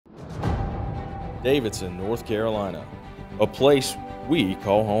Davidson, North Carolina, a place we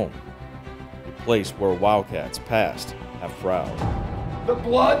call home, a place where Wildcats past have proud. The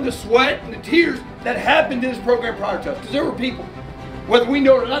blood, the sweat, and the tears that happened in this program prior to us, because there were people, whether we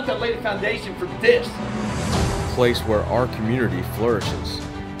know it or not, that laid a foundation for this. A place where our community flourishes,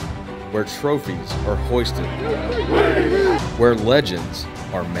 where trophies are hoisted, where legends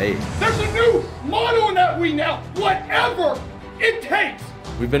are made. There's a new motto in that we now, whatever it takes.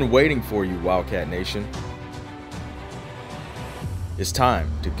 We've been waiting for you, Wildcat Nation. It's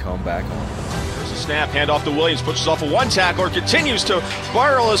time to come back home. There's a snap, handoff to Williams, pushes off a one tackler, continues to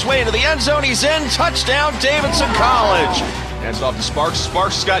barrel his way into the end zone. He's in, touchdown, Davidson College. Hands off to Sparks.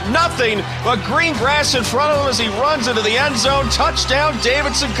 Sparks has got nothing but green grass in front of him as he runs into the end zone. Touchdown,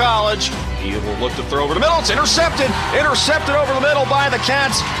 Davidson College. He will look to throw over the middle. It's intercepted. Intercepted over the middle by the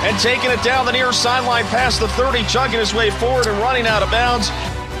Cats and taking it down the near sideline past the 30, chugging his way forward and running out of bounds.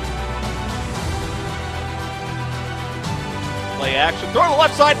 Play action. Throw to the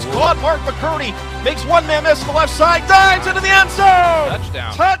left side. It's caught. Mark McCurdy makes one man miss on the left side. Dives into the end zone.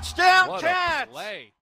 Touchdown. Touchdown, What a Cats. play.